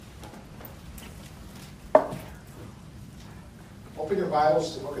Open your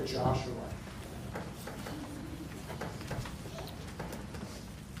Bibles to the book of Joshua.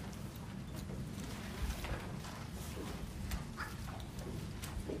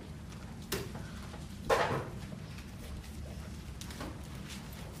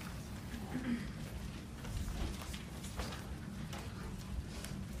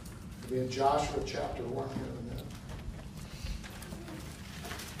 We'll be in Joshua chapter 1 here in a minute.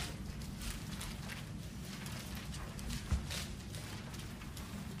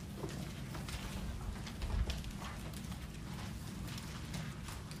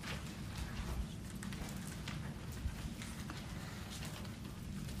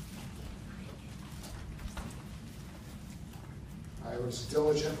 I was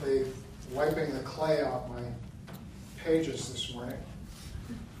diligently wiping the clay off my pages this morning.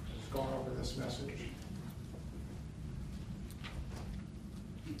 Just going over this message.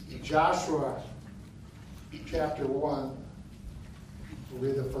 Joshua chapter 1. We'll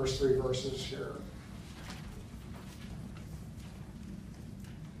read the first 3 verses here.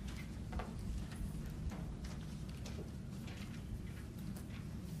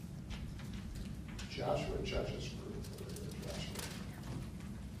 Joshua, Judges, Joshua.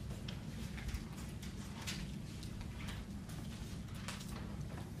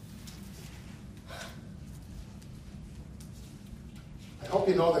 I hope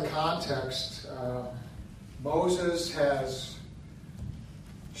you know the context. Moses has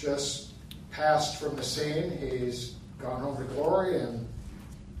just passed from the scene. He's gone home to glory, and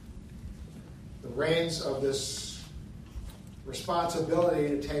the reins of this responsibility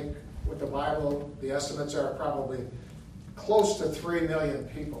to take what the Bible, the estimates are probably close to 3 million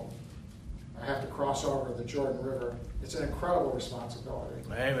people. I have to cross over the Jordan River. It's an incredible responsibility.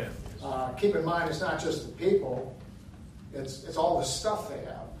 Amen. Keep in mind, it's not just the people. It's all the stuff they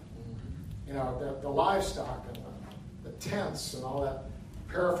have. You know, the livestock and the tents and all that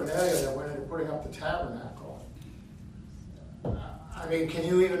paraphernalia that went into putting up the tabernacle. I mean, can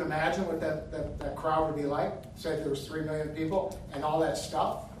you even imagine what that crowd would be like? Say if there was 3 million people and all that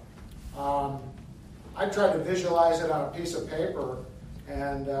stuff. I tried to visualize it on a piece of paper,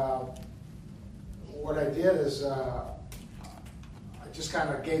 and what I did is I just kind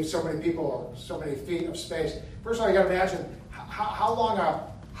of gave so many people so many feet of space. First of all, you got to imagine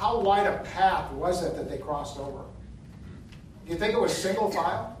how wide a path was it that they crossed over? Do you think it was single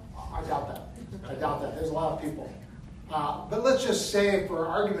file? I doubt that. There's a lot of people. But let's just say, for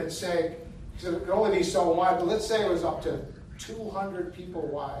argument's sake, because it could only be so wide, but let's say it was up to 200 people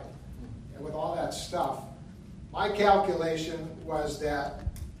wide. And with all that stuff, my calculation was that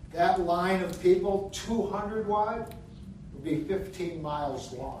line of people, 200 wide, would be 15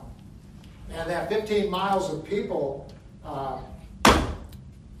 miles long. And that 15 miles of people,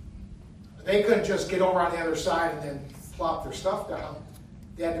 they couldn't just get over on the other side and then plop their stuff down.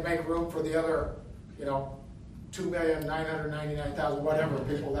 They had to make room for the other, 2,999,000 whatever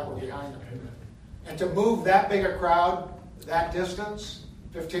people that were behind them. And to move that big a crowd, that distance,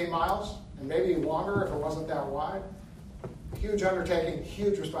 15 miles, and maybe longer if it wasn't that wide, huge undertaking,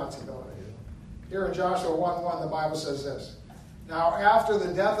 huge responsibility. Here in Joshua 1:1, the Bible says this. Now after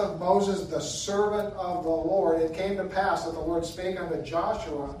the death of Moses, the servant of the Lord, it came to pass that the Lord spake unto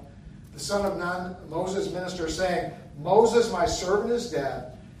Joshua, the son of Nun, Moses' minister, saying, Moses, my servant, is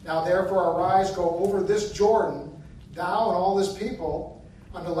dead. Now therefore arise, go over this Jordan, thou and all this people,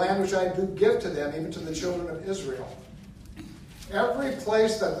 unto the land which I do give to them, even to the children of Israel. Every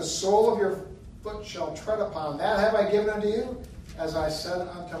place that the sole of your foot shall tread upon, that have I given unto you, as I said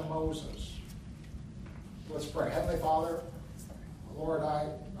unto Moses. Let's pray. Heavenly Father, Lord, I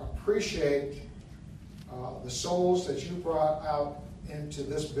appreciate the souls that you brought out into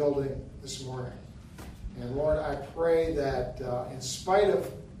this building this morning. And Lord, I pray that in spite of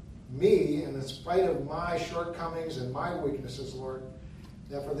me and in spite of my shortcomings and my weaknesses, Lord,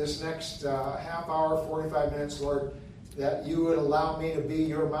 that for this next half hour, 45 minutes, Lord, that you would allow me to be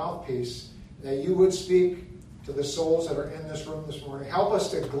your mouthpiece, that you would speak to the souls that are in this room this morning. Help us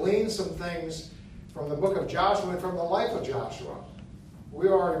to glean some things from the book of Joshua and from the life of Joshua. We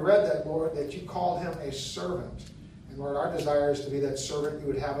already read that, Lord, that you called him a servant. And Lord, our desire is to be that servant you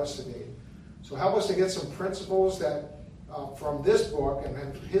would have us to be. So help us to get some principles that from this book and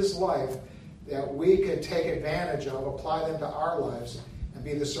his life that we could take advantage of, apply them to our lives, and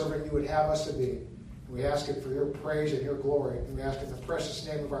be the servant you would have us to be. We ask it for your praise and your glory. And we ask it in the precious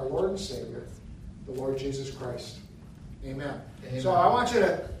name of our Lord and Savior, the Lord Jesus Christ. Amen. So I want you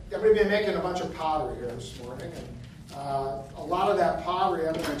to, everybody been making a bunch of pottery here this morning. And a lot of that pottery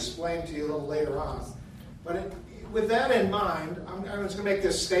I'm going to explain to you a little later on. But with that in mind, I'm just going to make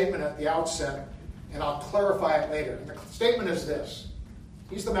this statement at the outset. And I'll clarify it later. And the statement is this.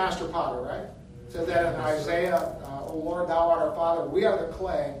 He's the master potter, right? It says that in Isaiah, O Lord, thou art our Father, we are the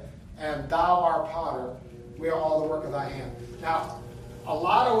clay, and thou art potter, we are all the work of thy hand. Now, a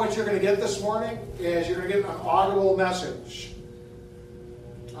lot of what you're going to get this morning is you're going to get an audible message.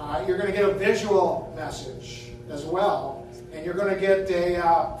 You're going to get a visual message as well. And you're going to get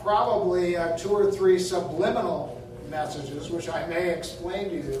probably 2 or 3 subliminal messages, which I may explain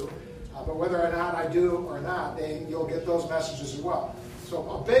to you. But whether or not I do or not, you'll get those messages as well. So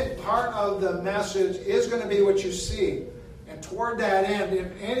a big part of the message is going to be what you see. And toward that end,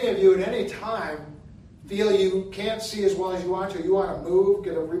 if any of you at any time feel you can't see as well as you want to move,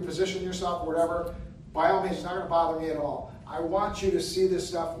 reposition yourself, whatever, by all means, it's not going to bother me at all. I want you to see this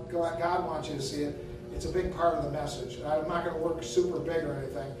stuff. God wants you to see it. It's a big part of the message. I'm not going to work super big or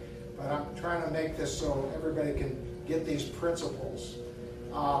anything, but I'm trying to make this so everybody can get these principles.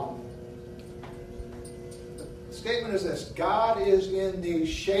 The statement is this: God is in the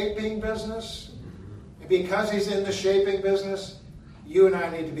shaping business, and because He's in the shaping business, you and I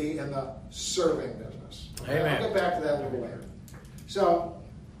need to be in the serving business. Amen. I'll get back to that a little later. So,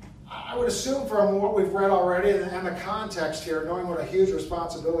 I would assume from what we've read already and the context here, knowing what a huge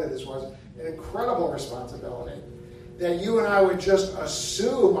responsibility this was, an incredible responsibility, that you and I would just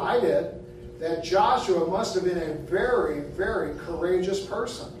assume, I did, that Joshua must have been a very, very courageous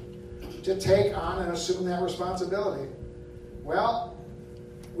person to take on and assume that responsibility. Well,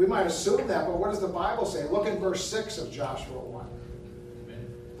 we might assume that, but what does the Bible say? Look in verse 6 of Joshua 1.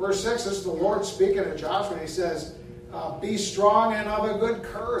 Verse 6 is the Lord speaking to Joshua, and He says, be strong and of a good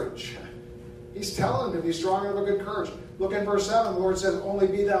courage. He's telling him to be strong and of a good courage. Look in verse 7, the Lord says, only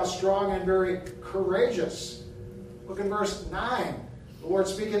be thou strong and very courageous. Look in verse 9, the Lord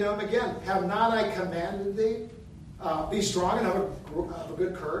speaking to him again, have not I commanded thee? Be strong and of a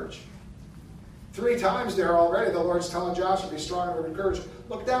good courage. 3 times there already, the Lord's telling Joshua to be strong and of a good courage.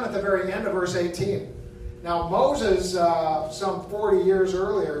 Look down at the very end of verse 18. Now Moses, some 40 years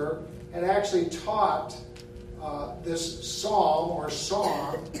earlier, had actually taught this psalm or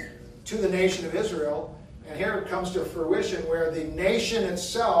song to the nation of Israel. And here it comes to fruition where the nation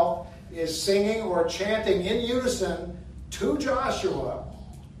itself is singing or chanting in unison to Joshua.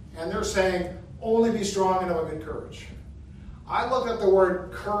 And they're saying, only be strong and of a good courage. I looked at the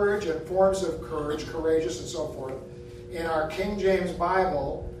word courage and forms of courage, courageous and so forth, in our King James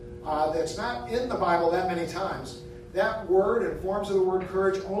Bible. That's not in the Bible that many times. That word and forms of the word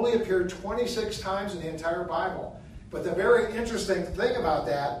courage only appeared 26 times in the entire Bible. But the very interesting thing about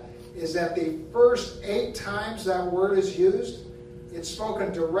that is that the first 8 times that word is used, it's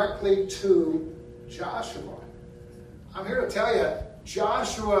spoken directly to Joshua. I'm here to tell you,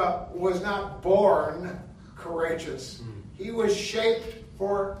 Joshua was not born courageous. He was shaped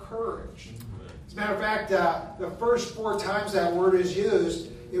for courage. As a matter of fact, the first 4 times that word is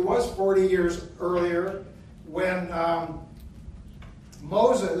used, it was 40 years earlier when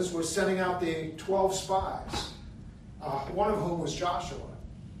Moses was sending out the 12 spies, one of whom was Joshua.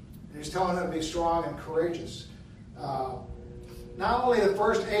 And he's telling them to be strong and courageous. Not only the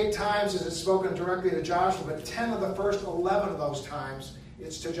first 8 times is it spoken directly to Joshua, but 10 of the first 11 of those times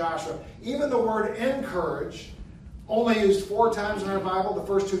it's to Joshua. Even the word encourage, only used 4 times in our Bible. The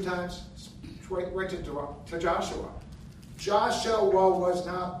first 2 times, right to Joshua. Joshua was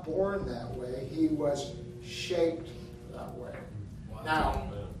not born that way. He was shaped that way. Wow.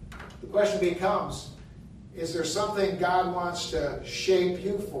 Now, the question becomes, is there something God wants to shape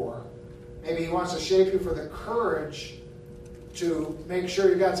you for? Maybe He wants to shape you for the courage to make sure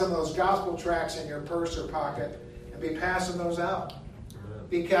you got some of those gospel tracts in your purse or pocket and be passing those out.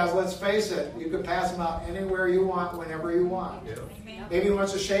 Because let's face it, you can pass them out anywhere you want, whenever you want. Yeah. Maybe He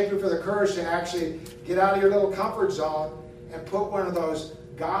wants to shape you for the courage to actually get out of your little comfort zone and put one of those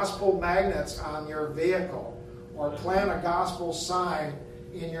gospel magnets on your vehicle, or plant a gospel sign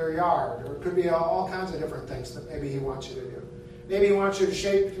in your yard, or it could be all kinds of different things that maybe He wants you to do. Maybe He wants you to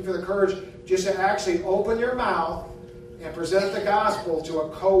shape you for the courage just to actually open your mouth and present the gospel to a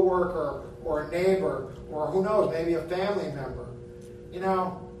co-worker or a neighbor, or who knows, maybe a family member. You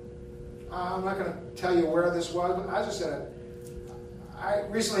know, I'm not going to tell you where this was, but I just said it. I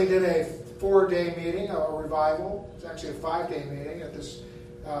recently did a 4-day meeting, a revival. It's actually a 5-day meeting at this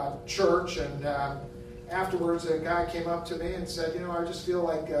church, and afterwards a guy came up to me and said, you know, I just feel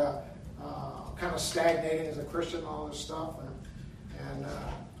like kind of stagnating as a Christian and all this stuff. And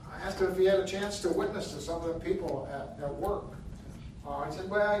I asked him if he had a chance to witness to some of the people at work. I said,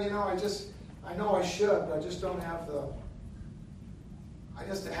 well, you know, I know I should, but I just don't have I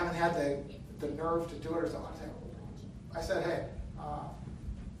just haven't had the nerve to do it or something. I said, hey,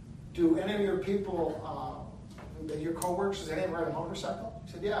 do any of your people, your coworkers, does any of them ride a motorcycle?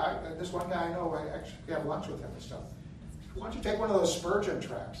 He said, yeah, this one guy I know, I actually have lunch with him and stuff. Why don't you take one of those Spurgeon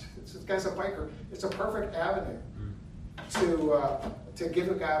tracks? This guy's a biker. It's a perfect avenue to give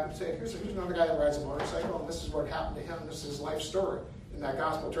a guy, say, here's another guy that rides a motorcycle, and this is what happened to him. This is his life story in that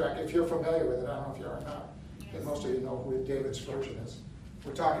gospel track. If you're familiar with it, I don't know if you are or not. And most of you know who David Spurgeon is.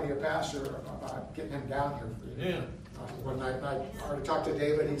 We're talking to your pastor about getting him down here for you. Yeah. One night, I already talked to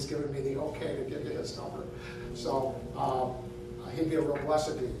David. He's given me the okay to give you his number. So he'd be a real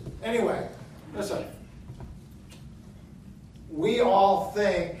blessed to you. Anyway, listen. We all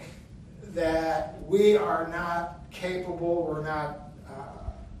think that we are not capable, we're not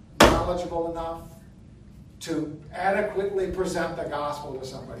knowledgeable enough to adequately present the gospel to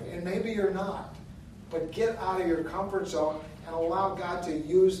somebody. And maybe you're not. But get out of your comfort zone and allow God to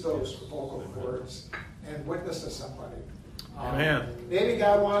use those vocal cords and witness to somebody. Amen. Maybe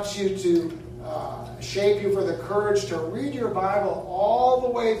God wants you to shape you for the courage to read your Bible all the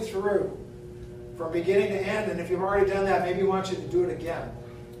way through, from beginning to end. And if you've already done that, maybe He wants you to do it again.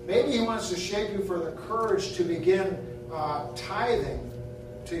 Maybe He wants to shape you for the courage to begin tithing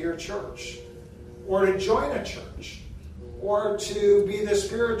to your church, or to join a church, or to be the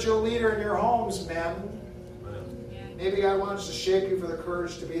spiritual leader in your homes, men. Maybe God wants to shape you for the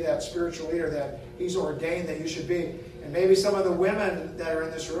courage to be that spiritual leader that He's ordained that you should be. And maybe some of the women that are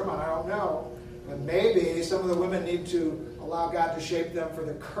in this room, I don't know, but maybe some of the women need to allow God to shape them for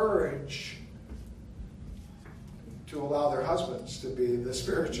the courage to allow their husbands to be the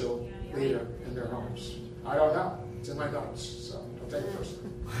spiritual leader in their homes. I don't know. It's in my notes, so don't take it personally.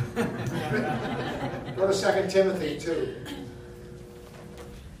 Go to 2 Timothy 2.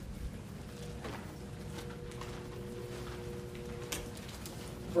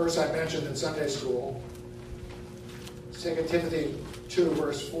 Verse I mentioned in Sunday school. 2 Timothy 2,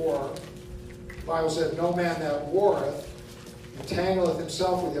 verse 4. The Bible says, no man that warreth entangleth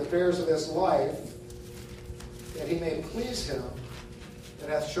himself with the affairs of this life, that he may please him that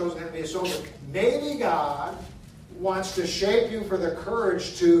hath chosen him to be a soldier. Maybe God wants to shape you for the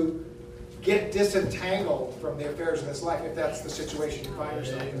courage to get disentangled from the affairs of this life, if that's the situation you find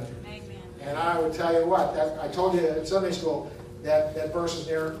yourself in. Amen. And I would tell you what, I told you in Sunday school that verse is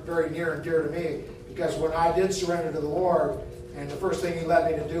very near and dear to me, because when I did surrender to the Lord, and the first thing He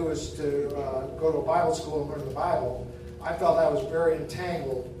led me to do was to go to a Bible school and learn the Bible, I felt I was very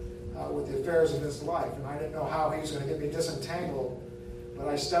entangled with the affairs of this life, and I didn't know how He was going to get me disentangled, but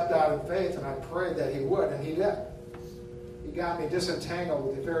I stepped out in faith and I prayed that He would, and He did. He got me disentangled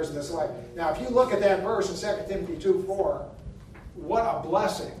with the affairs of this life. Now, if you look at that verse in 2 Timothy 2:4, what a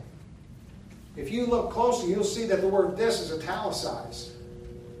blessing. If you look closely, you'll see that the word "this" is italicized.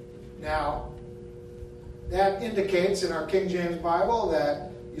 Now, that indicates in our King James Bible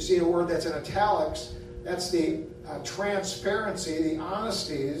that you see a word that's in italics. That's the transparency, the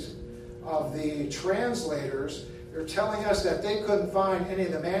honesties of the translators. They're telling us that they couldn't find any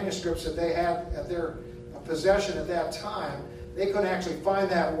of the manuscripts that they had at their possession at that time. They couldn't actually find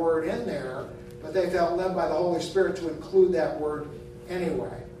that word in there, but they felt led by the Holy Spirit to include that word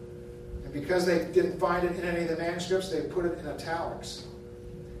anyway. And because they didn't find it in any of the manuscripts, they put it in italics.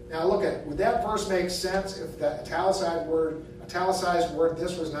 Now look at, would that verse make sense if the italicized word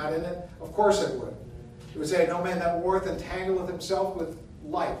 "this" was not in it? Of course it would. It would say, no man that warreth entangleth himself with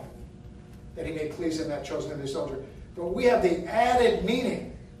life, that he may please him that chosen him to be a soldier. But we have the added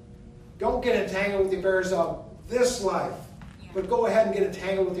meaning. Don't get entangled with the affairs of this life, but go ahead and get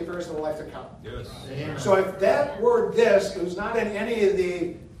entangled with the affairs of the life to come. Yes. So if that word "this" was not in any of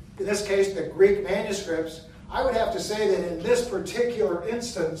the, in this case, the Greek manuscripts, I would have to say that in this particular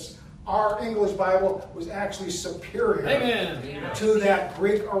instance, our English Bible was actually superior to that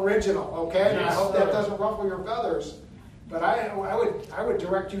Greek original. Okay, and I hope that doesn't ruffle your feathers. But I would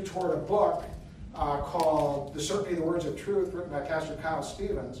direct you toward a book called "The Certainty of the Words of Truth," written by Pastor Kyle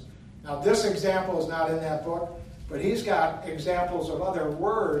Stevens. Now, this example is not in that book, but he's got examples of other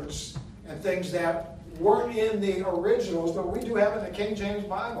words and things that weren't in the originals, but we do have in the King James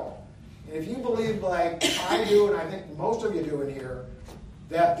Bible. And if you believe like I do, and I think most of you do in here,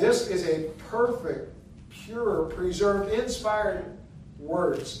 that this is a perfect, pure, preserved, inspired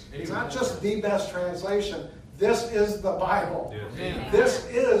words. It's not just the best translation. This is the Bible. Yes. This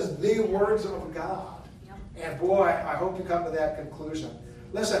is the words of God. And boy, I hope you come to that conclusion.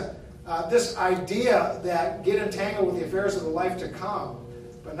 Listen, this idea that get entangled with the affairs of the life to come,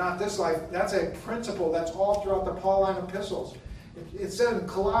 but not this life, that's a principle that's all throughout the Pauline epistles. It said in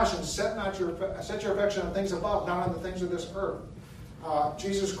Colossians, set your affection on things above, not on the things of this earth.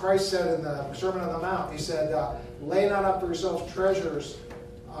 Jesus Christ said in the Sermon on the Mount, He said, lay not up for yourselves treasures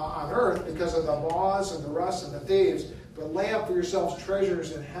on earth because of the moths and the rust and the thieves, but lay up for yourselves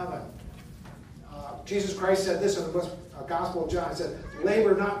treasures in heaven. Jesus Christ said this in the Gospel of John. He said,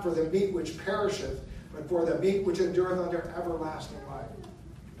 labor not for the meat which perisheth, but for the meat which endureth unto everlasting life.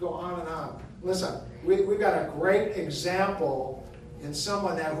 Go on and on. Listen, we've got a great example in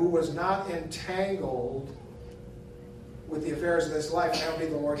someone who was not entangled with the affairs of this life, and that would be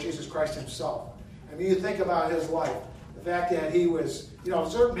the Lord Jesus Christ himself. I mean, you think about his life. The fact that he was, a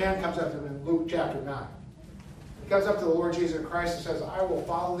certain man comes up to him in Luke chapter 9. He comes up to the Lord Jesus Christ and says, I will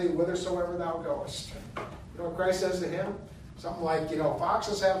follow thee whithersoever thou goest. You know what Christ says to him? Something like,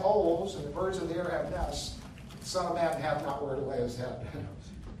 foxes have holes and the birds of the air have nests. The Son of Man hath not where to lay his head.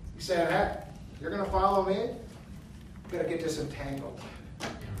 He said, hey, you're going to follow me? You've got to get disentangled.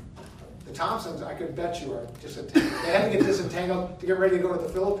 The Thompsons, I could bet you, are disentangled. They had to get disentangled to get ready to go to the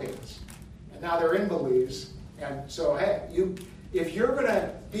Philippines. And now they're in Belize. And so, hey, if you're going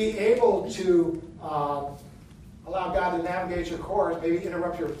to be able to allow God to navigate your course, maybe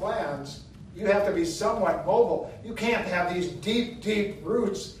interrupt your plans, you have to be somewhat mobile. You can't have these deep, deep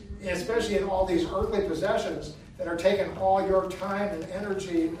roots, especially in all these earthly possessions that are taking all your time and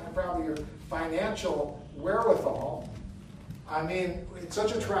energy and probably your financial wherewithal. I mean, it's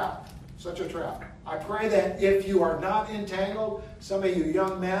such a trap. Such a trap. I pray that if you are not entangled, some of you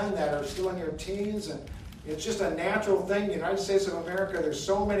young men that are still in your teens, and it's just a natural thing. The United States of America, there's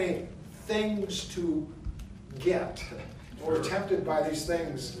so many things to get. We're tempted by these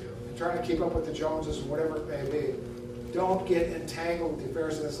things and trying to keep up with the Joneses and whatever it may be. Don't get entangled with the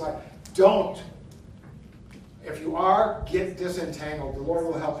affairs of this life. Don't. If you are, get disentangled. The Lord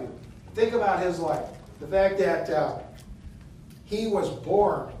will help you. Think about his life. The fact that he was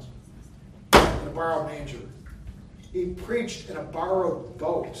born in a borrowed manger. He preached in a borrowed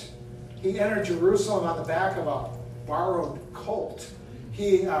boat. He entered Jerusalem on the back of a borrowed colt.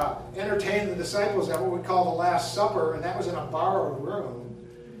 He entertained the disciples at what we call the Last Supper, and that was in a borrowed room.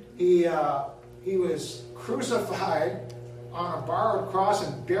 He was crucified on a borrowed cross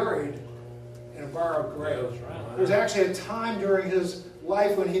and buried in a borrowed grave. There was actually a time during his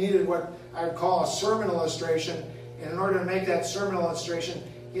life when he needed what I would call a sermon illustration, and in order to make that sermon illustration,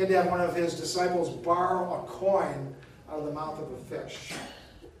 he had to have one of his disciples borrow a coin out of the mouth of a fish.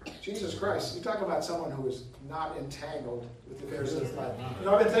 Jesus Christ, you talk about someone who is not entangled with the affairs of his life.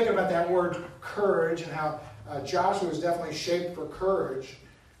 I've been thinking about that word courage and how Joshua was definitely shaped for courage.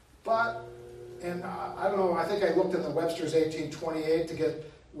 But, and I don't know, I think I looked in the Webster's 1828 to get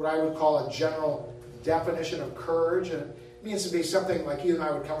what I would call a general definition of courage. And it means to be something like you and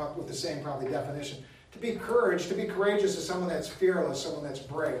I would come up with the same probably definition. To be courageous is someone that's fearless, someone that's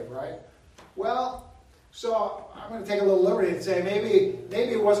brave, right? Well, so I'm going to take a little liberty and say maybe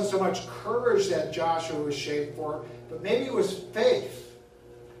it wasn't so much courage that Joshua was shaped for, but maybe it was faith.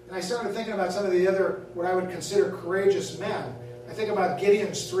 And I started thinking about some of the other, what I would consider courageous men. I think about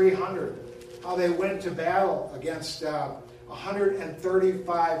Gideon's 300, how they went to battle against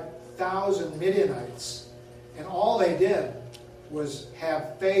 135,000 Midianites. And all they did was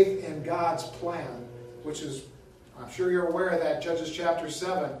have faith in God's plan, which is, I'm sure you're aware of that, Judges chapter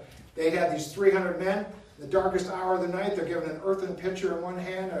 7. They had these 300 men. The darkest hour of the night, they're given an earthen pitcher in one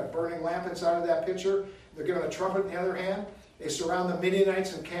hand, a burning lamp inside of that pitcher. They're given a trumpet in the other hand. They surround the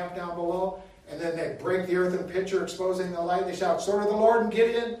Midianites and camp down below. And then they break the earthen pitcher, exposing the light. They shout, "Sword of the Lord," and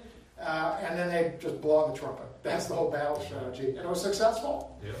Gideon. And then they just blow on the trumpet. That's the whole battle strategy. And it was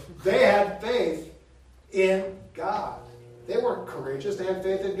successful. Yeah. They had faith in God. They weren't courageous. They had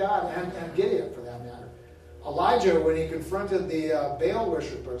faith in God and Gideon, for that matter. Elijah, when he confronted the Baal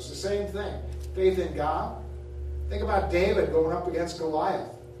worshippers, the same thing. Faith in God. Think about David going up against Goliath.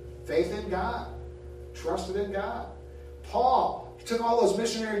 Faith in God. Trusted in God. Paul, he took all those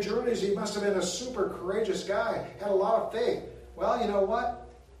missionary journeys. He must have been a super courageous guy. Had a lot of faith. Well, you know what?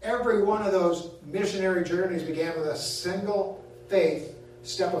 Every one of those missionary journeys began with a single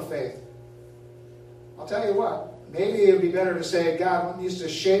step of faith. I'll tell you what. Maybe it would be better to say God needs to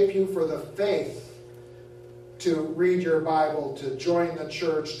shape you for the faith to read your Bible, to join the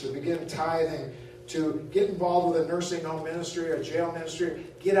church, to begin tithing, to get involved with a nursing home ministry or jail ministry,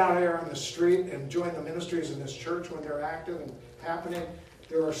 get out there on the street and join the ministries in this church when they're active and happening.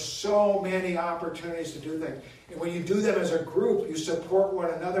 There are so many opportunities to do things. And when you do them as a group, you support one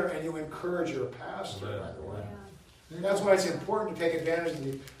another and you encourage your pastor, by the way. And that's why it's important to take advantage of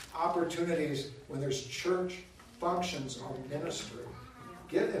the opportunities when there's church functions or ministry.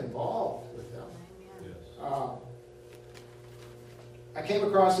 Get involved with them. I came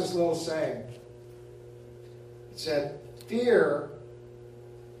across this little saying. It said, "Fear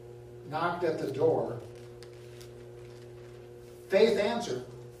knocked at the door. Faith answered,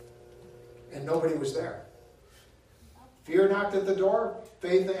 and nobody was there. Fear knocked at the door,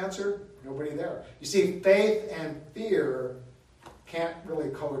 faith answered, nobody there. You see, faith and fear can't really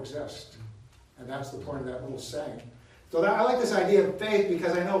coexist. And that's the point of that little saying. So I like this idea of faith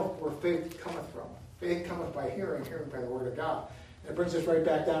because I know where faith cometh from. Faith cometh by hearing, hearing by the word of God. And it brings us right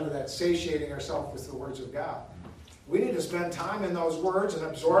back down to that satiating ourselves with the words of God. We need to spend time in those words and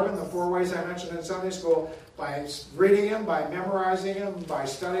absorbing the 4 ways I mentioned in Sunday school by reading them, by memorizing them, by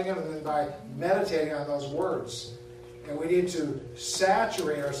studying them, and then by meditating on those words. And we need to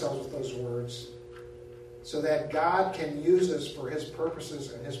saturate ourselves with those words so that God can use us for his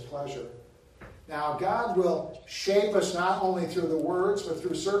purposes and his pleasure. Now, God will shape us not only through the words, but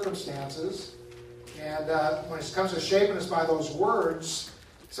through circumstances. And when it comes to shaping us by those words,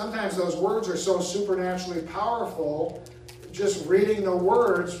 sometimes those words are so supernaturally powerful, just reading the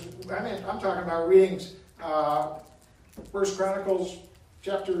words. I mean, I'm talking about reading 1 Chronicles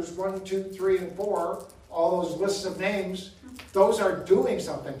chapters 1, 2, 3, and 4, all those lists of names. Those are doing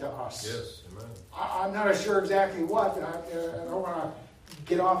something to us. Yes, amen. I'm not sure exactly what, and I don't want to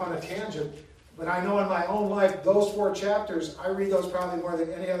get off on a tangent, but I know in my own life, those 4 chapters, I read those probably more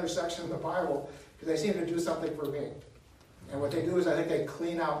than any other section of the Bible, because they seem to do something for me. And what they do is I think they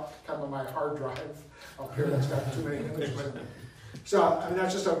clean out kind of my hard drive up here that's got too many images in it. So, I mean,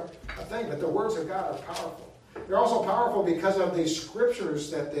 that's just a thing, but the words of God are powerful. They're also powerful because of the scriptures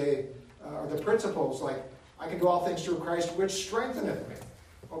that they, the principles, like, I can do all things through Christ, which strengtheneth me.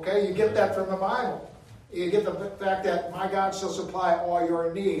 Okay, you get that from the Bible. You get the fact that my God shall supply all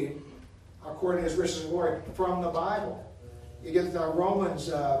your need according to his riches and glory from the Bible. You get Romans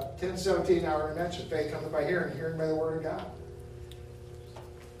 10:17, I already mentioned, faith cometh by hearing, hearing by the word of God.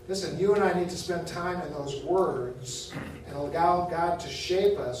 Listen, you and I need to spend time in those words and allow God to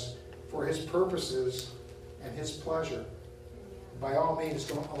shape us for his purposes and his pleasure. By all means,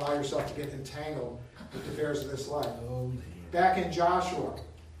 don't allow yourself to get entangled with the affairs of this life. Back in Joshua,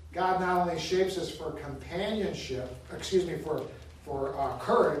 God not only shapes us for companionship, for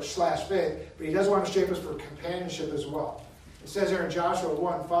courage/faith, but he does want to shape us for companionship as well. It says here in Joshua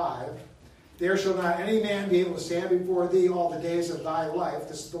 1:5, there shall not any man be able to stand before thee all the days of thy life.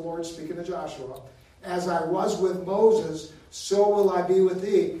 This is the Lord speaking to Joshua. As I was with Moses, so will I be with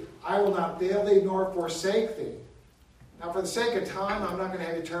thee. I will not fail thee nor forsake thee. Now, for the sake of time, I'm not going to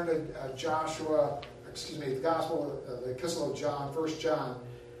have you turn to the Gospel, the Epistle of John, 1 John.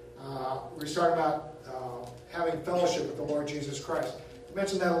 We start about having fellowship with the Lord Jesus Christ. I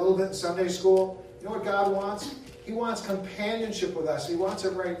mentioned that a little bit in Sunday school. You know what God wants? He wants companionship with us. He wants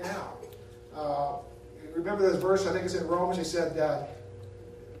it right now. Remember this verse, I think it's in Romans, he said,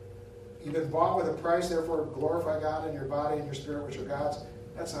 you've been bought with a price, therefore glorify God in your body and your spirit, which are God's.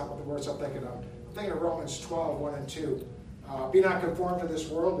 That's not what the words I'm thinking of. I'm thinking of Romans 12, 1 and 2. Be not conformed to this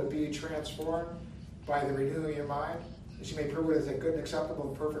world, but be transformed by the renewing of your mind, that you may prove what is a good and acceptable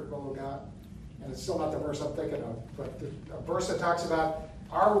and perfect will of God. And it's still not the verse I'm thinking of, but a verse that talks about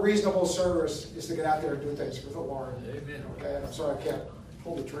our reasonable service is to get out there and do things for the Lord. Amen. Okay, and I'm sorry I can't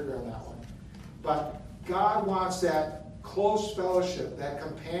pull the trigger on that one. But God wants that close fellowship, that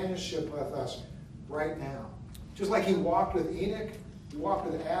companionship with us right now. Just like he walked with Enoch, he walked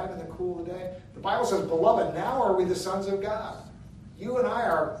with Adam in the cool of the day. The Bible says, beloved, now are we the sons of God. You and I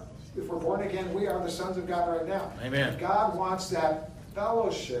are, if we're born again, we are the sons of God right now. Amen. God wants that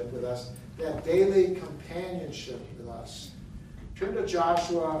fellowship with us, that daily companionship with us. Turn to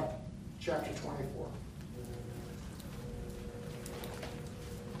Joshua chapter 24.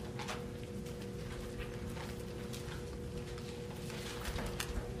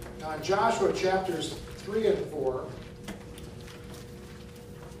 Now in Joshua chapters 3 and 4,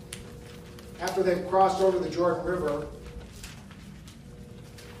 after they've crossed over the Jordan River,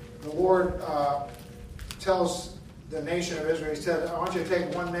 the Lord tells the nation of Israel, he said, I want you to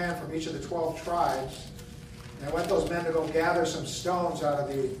take one man from each of the 12 tribes. And I want those men to go gather some stones out of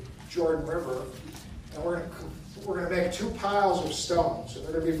the Jordan River. And we're going to make 2 piles of stones. And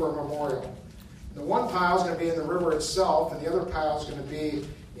they're going to be for a memorial. The one pile is going to be in the river itself, and the other pile is going to be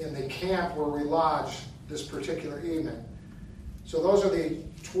in the camp where we lodge this particular evening. So those are the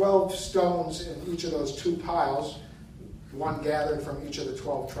 12 stones in each of those 2 piles, one gathered from each of the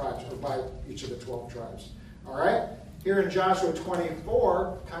 12 tribes, or by each of the 12 tribes. All right? Here in Joshua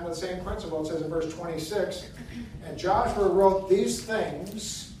 24, kind of the same principle. It says in verse 26, and Joshua wrote these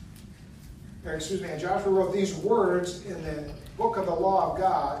words in the book of the law of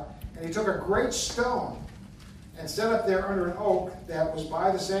God, and he took a great stone and set up there under an oak that was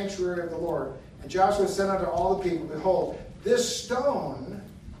by the sanctuary of the Lord. And Joshua said unto all the people, behold, this stone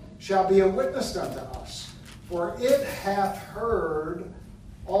shall be a witness unto us, for it hath heard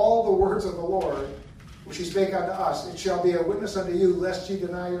all the words of the Lord, which he spake unto us. It shall be a witness unto you, lest ye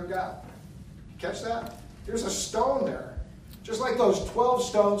deny your God. Catch that? There's a stone there. Just like those 12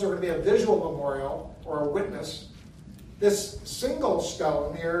 stones are going to be a visual memorial or a witness, this single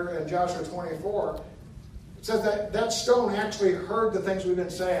stone here in Joshua 24, it says that that stone actually heard the things we've been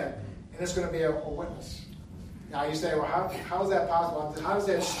saying, and it's going to be a witness. Now you say, well, how is that possible? How does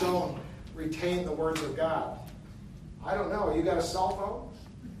that stone retain the words of God? I don't know. You got a cell phone?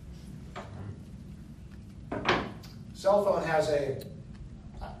 Cell phone has a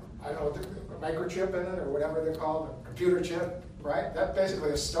microchip in it, or whatever they're called, a computer chip, right? That's basically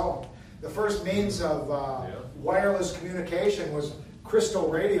a stone. The first means of wireless communication was crystal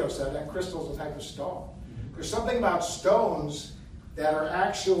radio set, and crystal's a type of stone. There's something about stones that are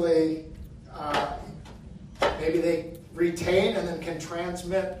actually, maybe they retain and then can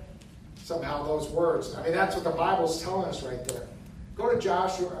transmit somehow those words. I mean, that's what the Bible's telling us right there. Go to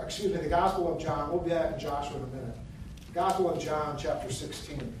the Gospel of John. We'll be back in Joshua in a minute. Gospel of John, chapter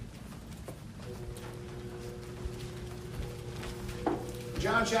 16.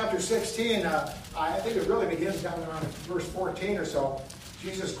 John chapter 16, I think it really begins down around verse 14 or so.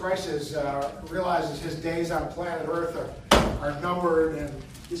 Jesus Christ realizes his days on planet Earth are numbered, and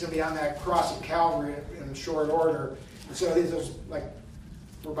he's going to be on that cross of Calvary in short order. And so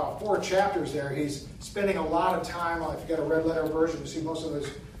for about 4 chapters there, he's spending a lot of time on, if you got a red letter version, you see most of those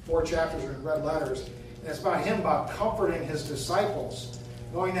 4 chapters are in red letters. And it's about comforting his disciples,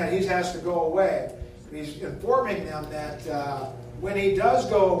 knowing that he has to go away. He's informing them that when he does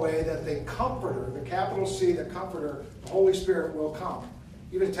go away, that the Comforter, the capital C, the Comforter, the Holy Spirit will come.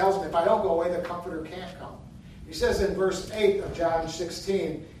 He even tells them, if I don't go away, the Comforter can't come. He says in verse 8 of John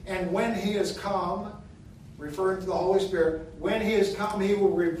 16, and when he is come, referring to the Holy Spirit, when he is come, he will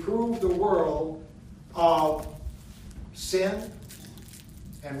reprove the world of sin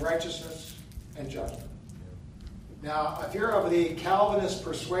and righteousness and judgment. Now, if you're of the Calvinist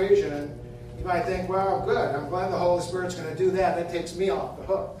persuasion, you might think, well, good, I'm glad the Holy Spirit's going to do that. That takes me off the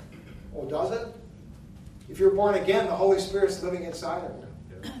hook. Oh, does it? If you're born again, the Holy Spirit's living inside of you.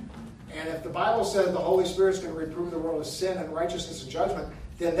 And if the Bible says the Holy Spirit's going to reprove the world of sin and righteousness and judgment,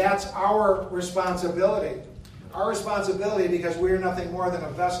 then that's our responsibility. Our responsibility, because we are nothing more than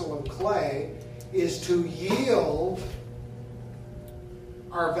a vessel of clay, is to yield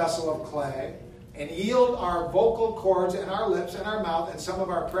our vessel of clay and yield our vocal cords and our lips and our mouth and some of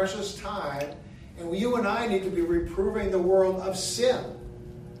our precious time. And you and I need to be reproving the world of sin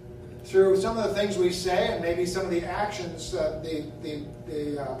through some of the things we say and maybe some of the actions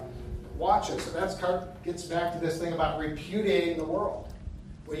the watches. So that gets back to this thing about repudiating the world.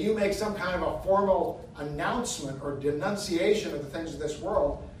 When you make some kind of a formal announcement or denunciation of the things of this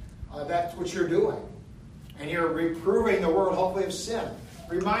world, that's what you're doing. And you're reproving the world, hopefully, of sin.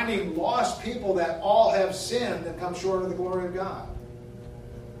 Reminding lost people that all have sinned and come short of the glory of God.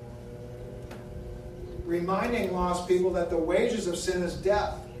 Reminding lost people that the wages of sin is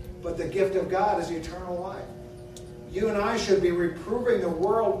death, but the gift of God is eternal life. You and I should be reproving the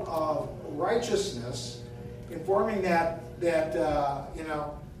world of righteousness, informing that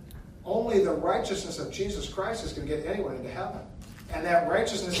only the righteousness of Jesus Christ is going to get anyone into heaven. And that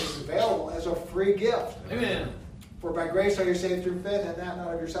righteousness is available as a free gift. Amen. For by grace are you saved through faith, and that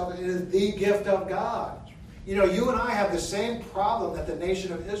not of yourself. It is the gift of God. You and I have the same problem that the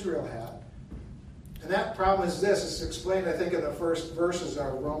nation of Israel had. And that problem is this. It's explained, I think, in the first verses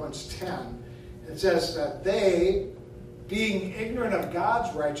of Romans 10. It says that they, being ignorant of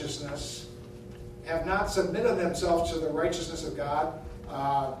God's righteousness, have not submitted themselves to the righteousness of God.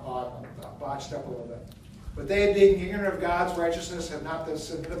 Botched up a little bit. But they, being ignorant of God's righteousness, have not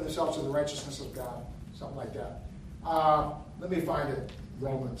submitted themselves to the righteousness of God. Something like that. Let me find it.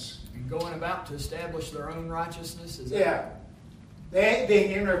 Romans. And going about to establish their own righteousness? They,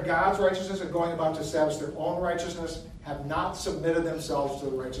 being ignorant of God's righteousness and going about to establish their own righteousness, have not submitted themselves to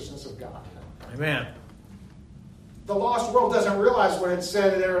the righteousness of God. Amen. The lost world doesn't realize what it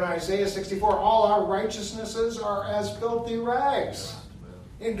said there in Isaiah 64. All our righteousnesses are as filthy rags.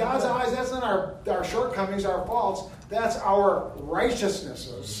 In God's eyes, that's not our shortcomings, our faults. That's our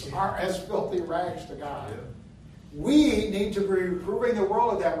righteousnesses are as filthy rags to God. We need to be reproving the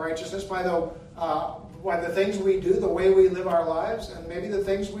world of that righteousness by the things we do, the way we live our lives, and maybe the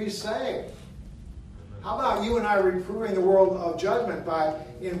things we say. How about you and I reproving the world of judgment by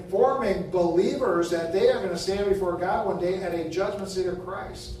informing believers that they are going to stand before God one day at a judgment seat of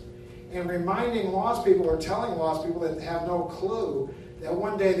Christ, and reminding lost people or telling lost people that have no clue that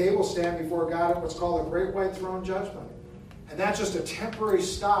one day they will stand before God at what's called the Great White Throne Judgment. And that's just a temporary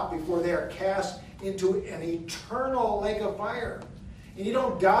stop before they are cast into an eternal lake of fire. And you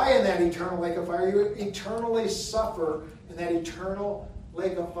don't die in that eternal lake of fire. You eternally suffer in that eternal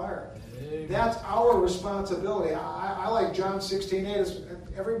lake of fire. Amen. That's our responsibility. I like John 16:8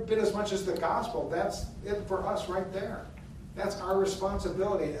 every bit as much as the gospel. That's it for us right there. That's our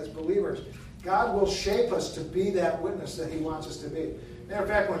responsibility as believers. God will shape us to be that witness that he wants us to be. Matter of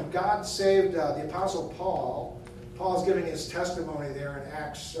fact, when God saved the Apostle Paul's giving his testimony there in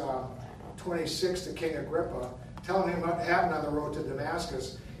Acts 26 to King Agrippa, telling him what happened on the road to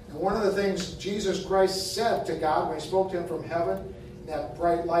Damascus. And one of the things Jesus Christ said to God when he spoke to him from heaven, in that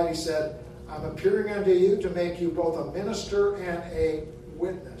bright light, he said, I'm appearing unto you to make you both a minister and a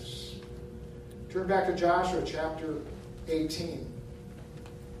witness. Turn back to Joshua chapter 18.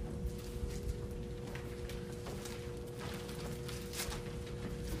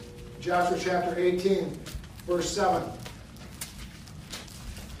 Joshua chapter 18, verse 7.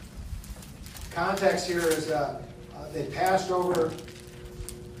 Context here is they passed over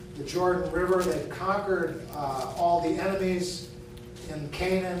the Jordan River. They conquered all the enemies in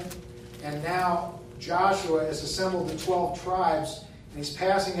Canaan. And now Joshua has assembled the 12 tribes, and he's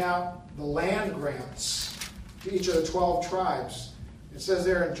passing out the land grants to each of the 12 tribes. It says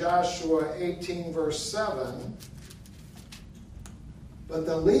there in Joshua 18, verse 7, but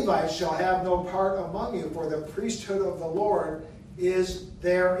the Levites shall have no part among you, for the priesthood of the Lord is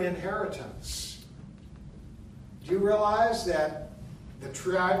their inheritance. Do you realize that the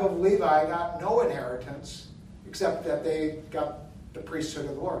tribe of Levi got no inheritance except that they got the priesthood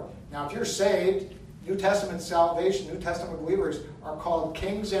of the Lord? Now, if you're saved, New Testament salvation, New Testament believers are called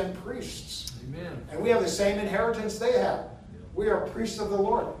kings and priests. Amen. And we have the same inheritance they have. We are priests of the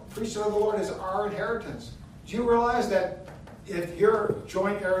Lord. Priesthood of the Lord is our inheritance. Do you realize that if you're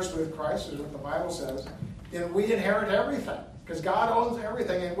joint heirs with Christ, is what the Bible says, then we inherit everything. Because God owns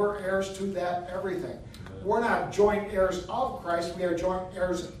everything, and we're heirs to that everything. We're not joint heirs of Christ, we are joint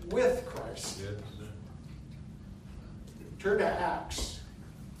heirs with Christ. Turn to Acts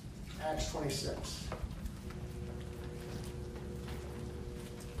 26.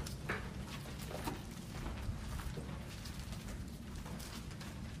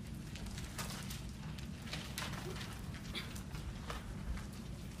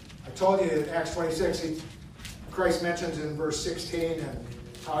 I told you in Acts 26, Christ mentions in verse 16 and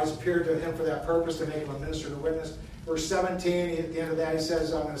how he's appeared to him for that purpose, to make him a minister and a witness. Verse 17, at the end of that, he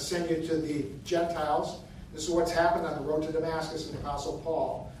says, I'm going to send you to the Gentiles. This is what's happened on the road to Damascus in the Apostle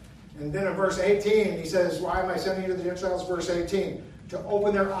Paul. And then in verse 18, he says, why am I sending you to the Gentiles? Verse 18, to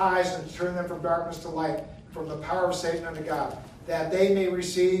open their eyes and to turn them from darkness to light, from the power of Satan unto God, that they may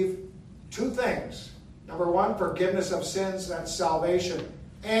receive two things. Number one, forgiveness of sins, that's salvation.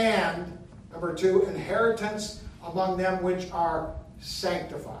 And, number two, inheritance among them which are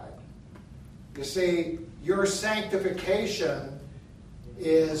sanctified. You see, your sanctification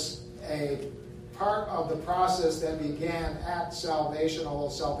is a part of the process that began at salvation, although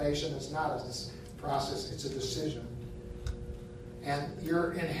salvation is not a process, it's a decision. And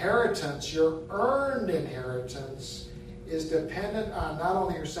your inheritance, your earned inheritance, is dependent on not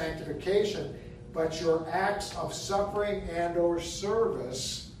only your sanctification, but your acts of suffering and or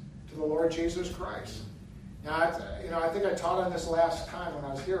service to the Lord Jesus Christ. Now, I think I taught on this last time when I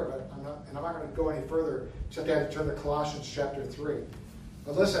was here, but I'm not going to go any further, except I have to turn to Colossians chapter 3.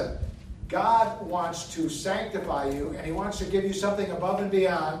 But listen, God wants to sanctify you, and he wants to give you something above and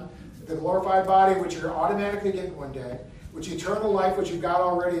beyond the glorified body, which you're automatically getting one day, which eternal life, which you've got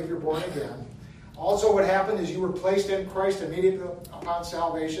already if you're born again. Also, what happened is you were placed in Christ immediately upon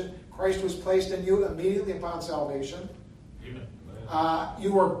salvation. Christ was placed in you immediately upon salvation.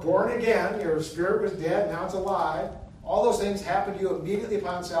 You were born again. Your spirit was dead. Now it's alive. All those things happened to you immediately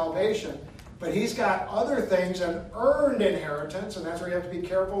upon salvation. But he's got other things, an earned inheritance, and that's where you have to be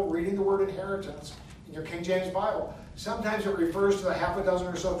careful reading the word inheritance in your King James Bible. Sometimes it refers to the half a dozen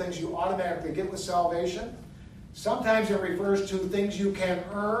or so things you automatically get with salvation. Sometimes it refers to things you can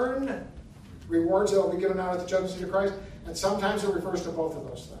earn, rewards that will be given out at the judgment seat of Christ. And sometimes it refers to both of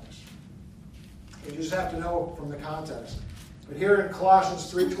those things. You just have to know from the context. But here in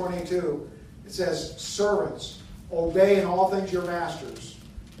Colossians 3:22, it says, servants, obey in all things your masters,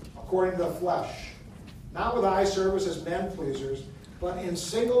 according to the flesh, not with eye service as men pleasers, but in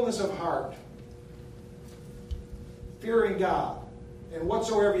singleness of heart, fearing God. And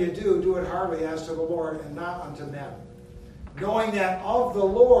whatsoever you do, do it heartily as to the Lord and not unto men, knowing that of the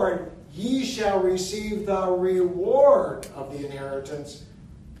Lord ye shall receive the reward of the inheritance,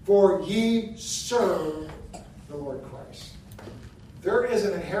 for ye serve the Lord Christ. There is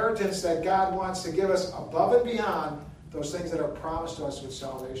an inheritance that God wants to give us above and beyond those things that are promised to us with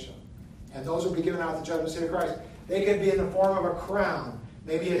salvation. And those will be given out at the judgment seat of Christ. They could be in the form of a crown,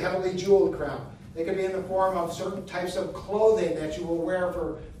 maybe a heavily jeweled crown. They could be in the form of certain types of clothing that you will wear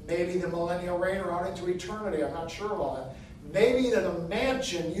for maybe the millennial reign or out into eternity. I'm not sure of all that. Maybe that the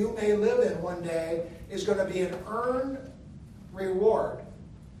mansion you may live in one day is going to be an earned reward.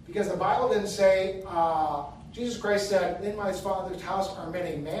 Because the Bible didn't say, Jesus Christ said, in my Father's house are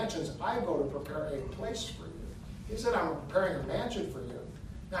many mansions. I go to prepare a place for you. He said, I'm preparing a mansion for you.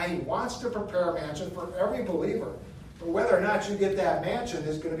 Now, he wants to prepare a mansion for every believer. But whether or not you get that mansion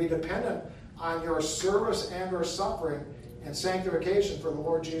is going to be dependent on your service and or suffering and sanctification for the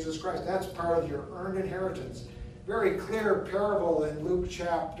Lord Jesus Christ. That's part of your earned inheritance. Very clear parable in Luke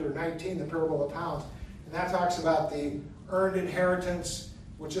chapter 19, the parable of the pounds. And that talks about the earned inheritance,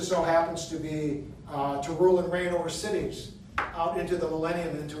 which just so happens to be to rule and reign over cities out into the millennium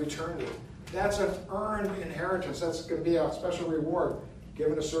and into eternity. That's an earned inheritance. That's going to be a special reward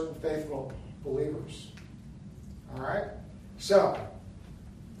given to certain faithful believers. All right? So,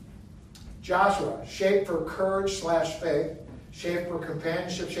 Joshua, shaped for courage/faith, shaped for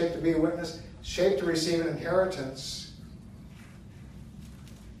companionship, shaped to be a witness, shaped to receive an inheritance,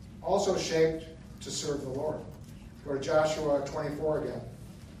 also shaped to serve the Lord. Go to Joshua 24 again.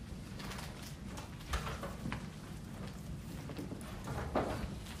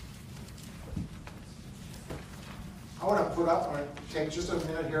 I want to take just a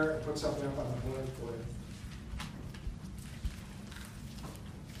minute here and put something up on the board for you.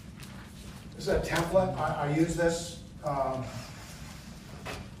 This is a template. I use this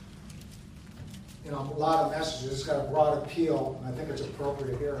in a lot of messages. It's got a broad appeal, and I think it's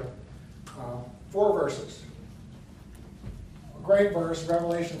appropriate here. 4 verses. A great verse,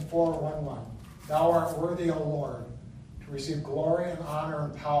 Revelation 4:1-1. Thou art worthy, O Lord, to receive glory and honor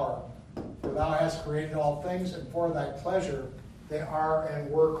and power. For thou hast created all things, and for thy pleasure they are and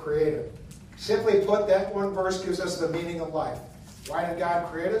were created. Simply put, that one verse gives us the meaning of life. Why did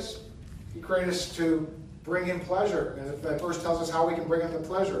God create us? He created us to bring him pleasure. And that verse tells us how we can bring him the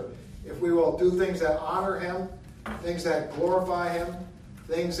pleasure. If we will do things that honor him, things that glorify him,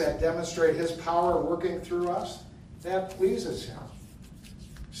 things that demonstrate his power working through us, that pleases him.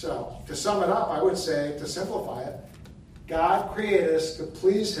 So, to sum it up, I would say, to simplify it, God created us to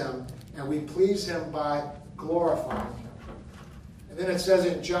please him, and we please him by glorifying him. And then it says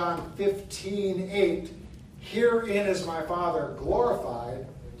in John 15:8, herein is my Father glorified,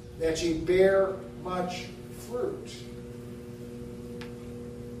 that ye bear much fruit.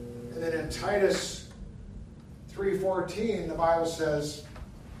 And then in Titus 3:14, the Bible says,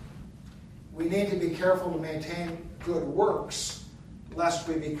 we need to be careful to maintain good works, lest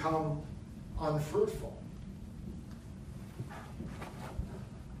we become unfruitful.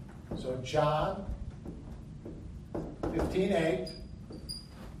 So John 15:8.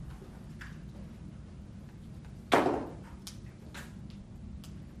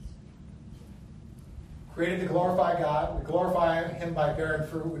 Created to glorify God. We glorify him by bearing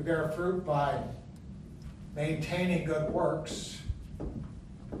fruit. We bear fruit by maintaining good works.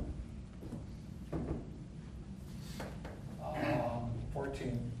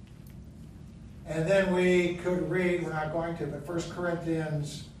 14. And then we could read, we're not going to, but 1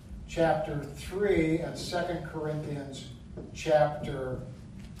 Corinthians chapter 3 and 2 Corinthians chapter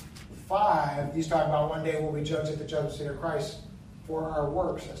 5. He's talking about one day we'll be judged at the judgment seat of Christ for our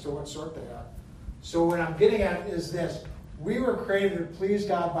works as to what sort they are. So what I'm getting at is this. We were created to please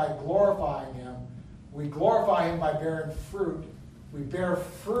God by glorifying him. We glorify him by bearing fruit. We bear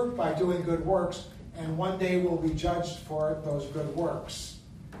fruit by doing good works, and one day we'll be judged for those good works.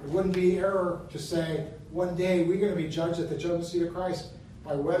 It wouldn't be error to say one day we're going to be judged at the judgment seat of Christ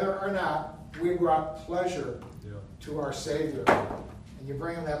by whether or not we brought pleasure to our Savior. And you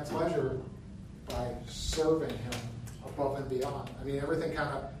bring him that pleasure by serving him above and beyond. I mean, everything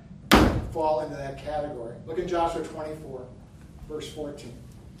kind of fall into that category. Look at Joshua 24, verse 14.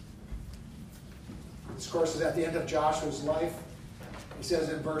 This, of course, is at the end of Joshua's life. He says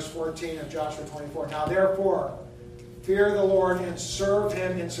in verse 14 of Joshua 24, now therefore, fear the Lord and serve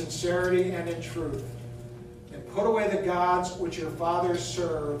him in sincerity and in truth. And put away the gods which your fathers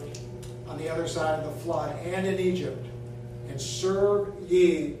served on the other side of the flood and in Egypt, and serve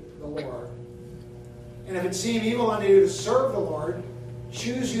ye the Lord. And if it seem evil unto you to serve the Lord,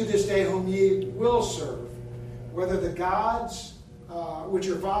 choose you this day whom ye will serve, whether the gods which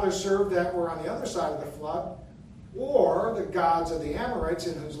your fathers served that were on the other side of the flood, or the gods of the Amorites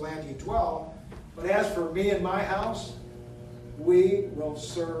in whose land ye dwell. But as for me and my house, we will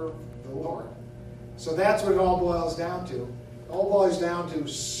serve the Lord. So that's what it all boils down to. It all boils down to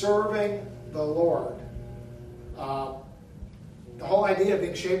serving the Lord. The whole idea of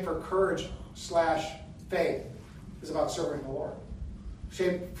being shaped for courage/faith is about serving the Lord.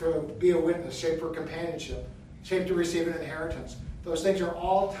 Shaped to be a witness, shaped for companionship, shaped to receive an inheritance. Those things are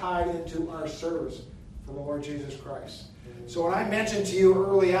all tied into our service for the Lord Jesus Christ. So when I mentioned to you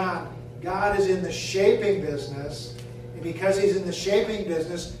early on, God is in the shaping business, and because He's in the shaping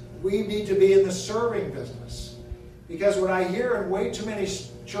business, we need to be in the serving business. Because what I hear in way too many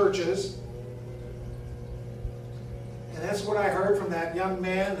churches, and that's what I heard from that young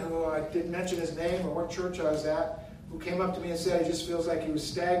man who I didn't mention his name or what church I was at, who came up to me and said he just feels like he was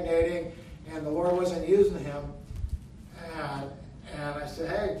stagnating and the Lord wasn't using him. And I said,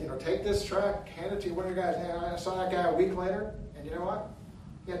 hey, take this track, hand it to one of your guys. And I saw that guy a week later, and you know what?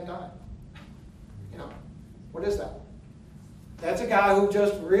 He hadn't done it. What is that? That's a guy who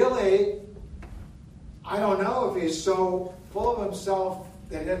just really, I don't know if he's so full of himself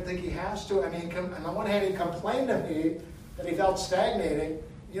that he doesn't think he has to. I mean, on the one hand, he complained to me that he felt stagnating.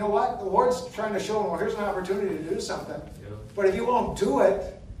 You know what? The Lord's trying to show him, well, here's an opportunity to do something. Yeah. But if you won't do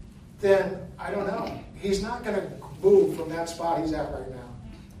it, then I don't know. He's not going to move from that spot he's at right now.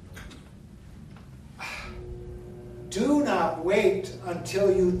 Do not wait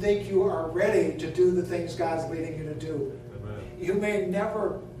until you think you are ready to do the things God's leading you to do. Amen. You may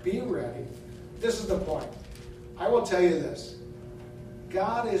never be ready. This is the point. I will tell you this.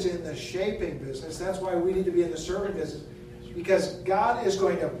 God is in the shaping business. That's why we need to be in the serving business. Because God is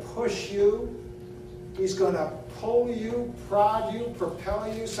going to push you. He's going to pull you, prod you, propel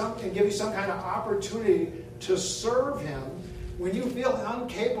you, and give you some kind of opportunity to serve Him when you feel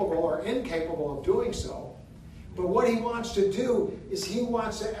incapable or incapable of doing so. But what He wants to do is He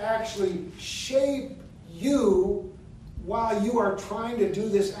wants to actually shape you while you are trying to do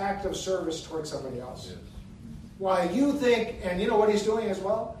this act of service towards somebody else. Yes. While you think, and you know what He's doing as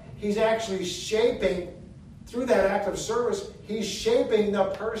well? He's actually shaping, through that act of service, He's shaping the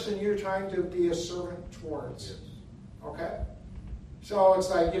person you're trying to be a servant towards. Yes. Okay? So it's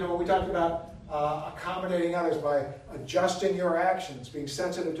like, we talked about accommodating others by adjusting your actions, being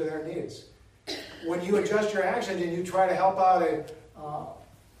sensitive to their needs. When you adjust your actions and you try to help out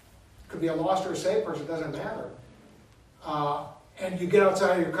could be a lost or a saved person, it doesn't matter. And you get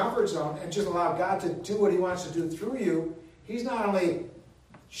outside of your comfort zone and just allow God to do what He wants to do through you, He's not only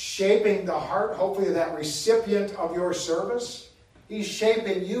shaping the heart, hopefully, of that recipient of your service, He's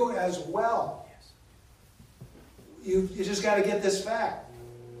shaping you as well. You just got to get this fact.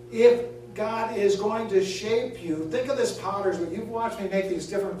 If God is going to shape you, think of this potter's wheel. You've watched me make these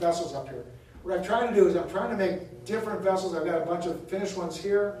different vessels up here. What I'm trying to do is I'm trying to make different vessels. I've got a bunch of finished ones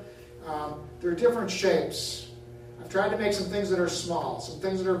here. They're different shapes. I've tried to make some things that are small, some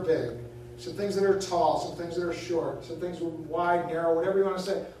things that are big, some things that are tall, some things that are short, some things wide, narrow, whatever you want to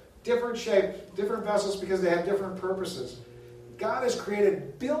say. Different shapes, different vessels because they have different purposes. God has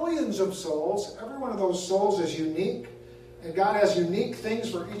created billions of souls. Every one of those souls is unique. And God has unique things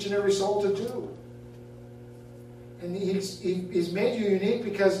for each and every soul to do. And He's made you unique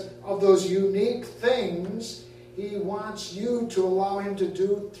because of those unique things He wants you to allow Him to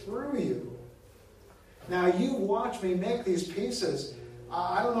do through you. Now, you watch me make these pieces.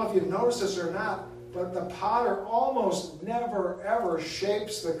 I don't know if you've noticed this or not, but the potter almost never, ever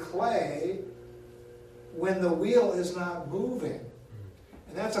shapes the clay when the wheel is not moving.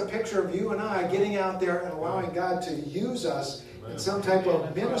 And that's a picture of you and I getting out there and allowing God to use us in some type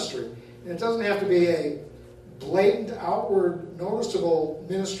of ministry. And it doesn't have to be a blatant, outward, noticeable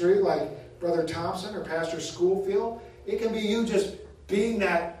ministry like Brother Thompson or Pastor Schoolfield. It can be you just being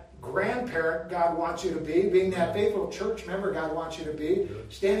that grandparent God wants you to be, being that faithful church member God wants you to be,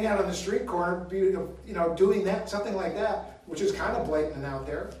 standing out on the street corner, doing that, something like that, which is kind of blatant and out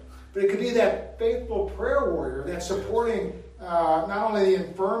there. But it could be that faithful prayer warrior that's supporting not only the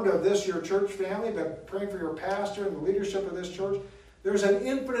infirmed of this, your church family, but praying for your pastor and the leadership of this church. There's an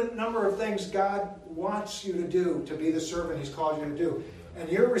infinite number of things God wants you to do to be the servant He's called you to do. And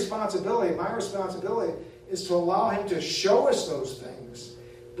your responsibility, my responsibility, is to allow Him to show us those things.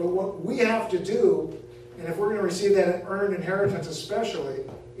 But what we have to do, and if we're going to receive that earned inheritance especially,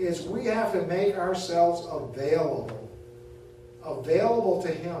 is we have to make ourselves available to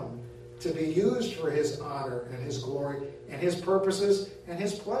Him to be used for His honor and His glory and His purposes and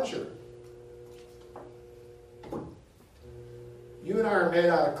His pleasure. You and I are made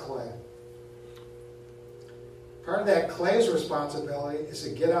out of clay. Part of that clay's responsibility is to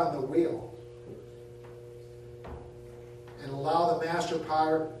get on the wheel and allow the master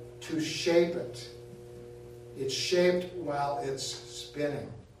potter to shape it. It's shaped while it's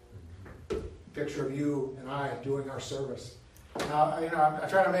spinning. Picture of you and I doing our service. Now, I'm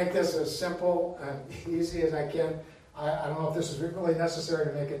trying to make this as simple and easy as I can. I don't know if this is really necessary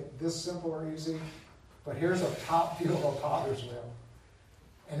to make it this simple or easy. But here's a top view of a potter's wheel.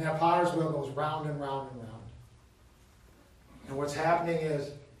 And that potter's wheel goes round and round and round. And what's happening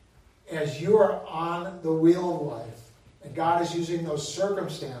is, as you are on the wheel of life, and God is using those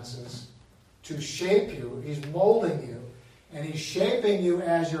circumstances to shape you, He's molding you, and He's shaping you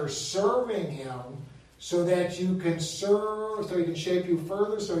as you're serving Him so that you can serve, so He can shape you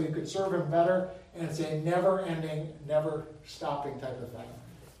further, so you can serve Him better, and it's a never-ending, never-stopping type of thing.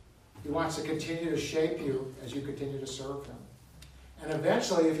 He wants to continue to shape you as you continue to serve Him. And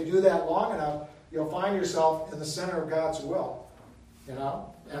eventually, if you do that long enough, you'll find yourself in the center of God's will. You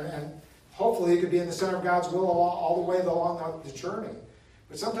know? And hopefully you could be in the center of God's will all the way along the journey.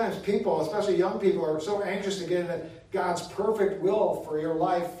 But sometimes people, especially young people, are so anxious to get into God's perfect will for your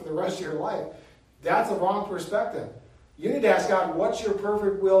life, for the rest of your life. That's the wrong perspective. You need to ask God, what's your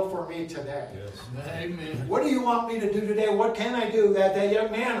perfect will for me today? Yes. Amen. What do you want me to do today? What can I do? That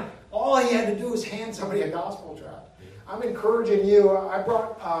young man, all he had to do was hand somebody a gospel tract. I'm encouraging you. I've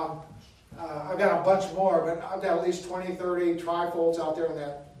got a bunch more, but I've got at least 20, 30 trifolds out there on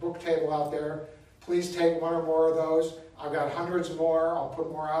that book table out there. Please take one or more of those. I've got hundreds more. I'll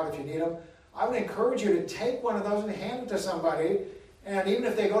put more out if you need them. I would encourage you to take one of those and hand it to somebody. And even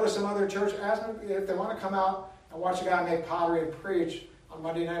if they go to some other church, ask them if they want to come out and watch a guy make pottery and preach on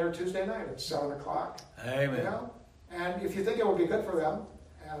Monday night or Tuesday night at 7 o'clock. Amen. You know? And if you think it would be good for them,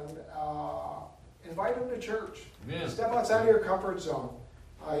 and invite them to church. Amen. Step outside of your comfort zone.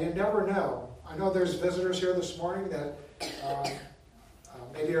 You never know. I know there's visitors here this morning that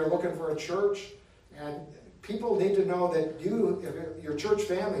maybe are looking for a church, and people need to know that you, if your church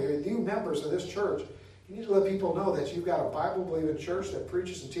family, or you members of this church, you need to let people know that you've got a Bible-believing church that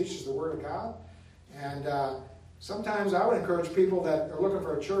preaches and teaches the Word of God. And sometimes I would encourage people that are looking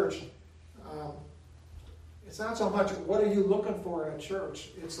for a church, it's not so much, what are you looking for in a church?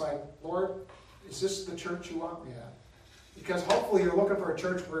 It's like, Lord, is this the church you want me at? Because hopefully you're looking for a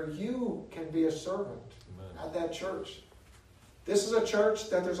church where you can be a servant at that church. This is a church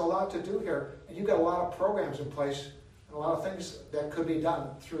that there's a lot to do here, and you've got a lot of programs in place and a lot of things that could be done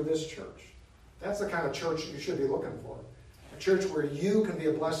through this church. That's the kind of church you should be looking for. A church where you can be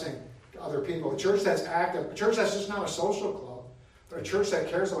a blessing to other people. A church that's active. A church that's just not a social club, but a church that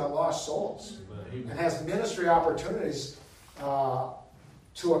cares about lost souls and has ministry opportunities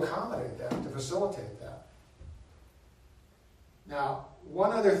to accommodate that, to facilitate that. Now,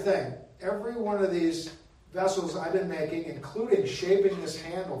 one other thing. Every one of these vessels I've been making, including shaping this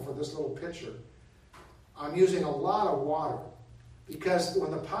handle for this little pitcher, I'm using a lot of water. Because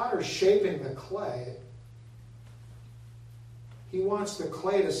when the potter's shaping the clay, he wants the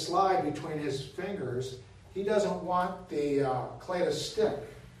clay to slide between his fingers. He doesn't want the clay to stick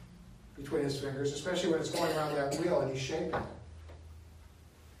between his fingers, especially when it's going around that wheel and he's shaping it.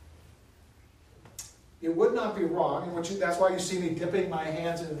 It would not be wrong, and that's why you see me dipping my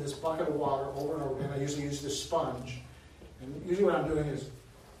hands into this bucket of water over and over again. I usually use this sponge. And usually what I'm doing is,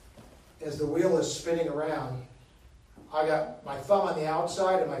 as the wheel is spinning around, I got my thumb on the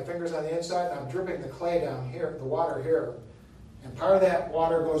outside and my fingers on the inside, and I'm dripping the clay down here, the water here. And part of that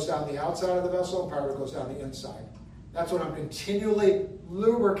water goes down the outside of the vessel, and part of it goes down the inside. That's when I'm continually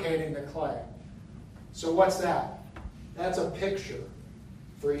lubricating the clay. So what's that? That's a picture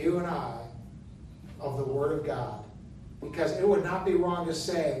for you and I of the Word of God. Because it would not be wrong to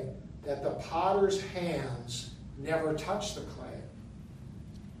say that the potter's hands never touch the clay.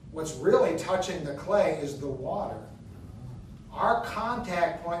 What's really touching the clay is the water. Our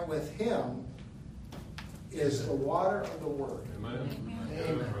contact point with Him is the water of the Word. Amen.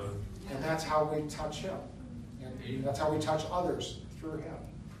 Amen. And that's how we touch Him. And that's how we touch others, through Him.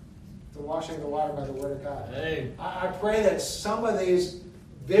 The washing of the water by the Word of God. Hey. I pray that some of these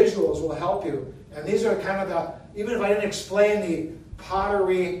visuals will help you. And these are kind of the, even if I didn't explain the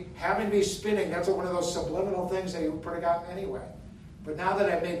pottery having to be spinning, that's one of those subliminal things that you would have gotten anyway. But now that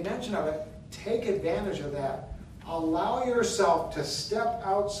I've made mention of it, take advantage of that. Allow yourself to step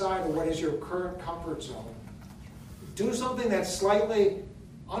outside of what is your current comfort zone. Do something that's slightly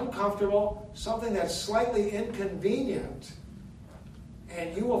uncomfortable, something that's slightly inconvenient,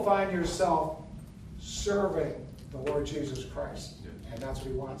 and you will find yourself serving the Lord Jesus Christ. And that's what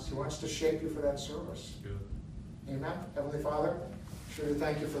He wants. He wants to shape you for that service. Good. Amen. Heavenly Father, sure to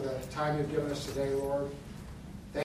thank you for the time you've given us today, Lord.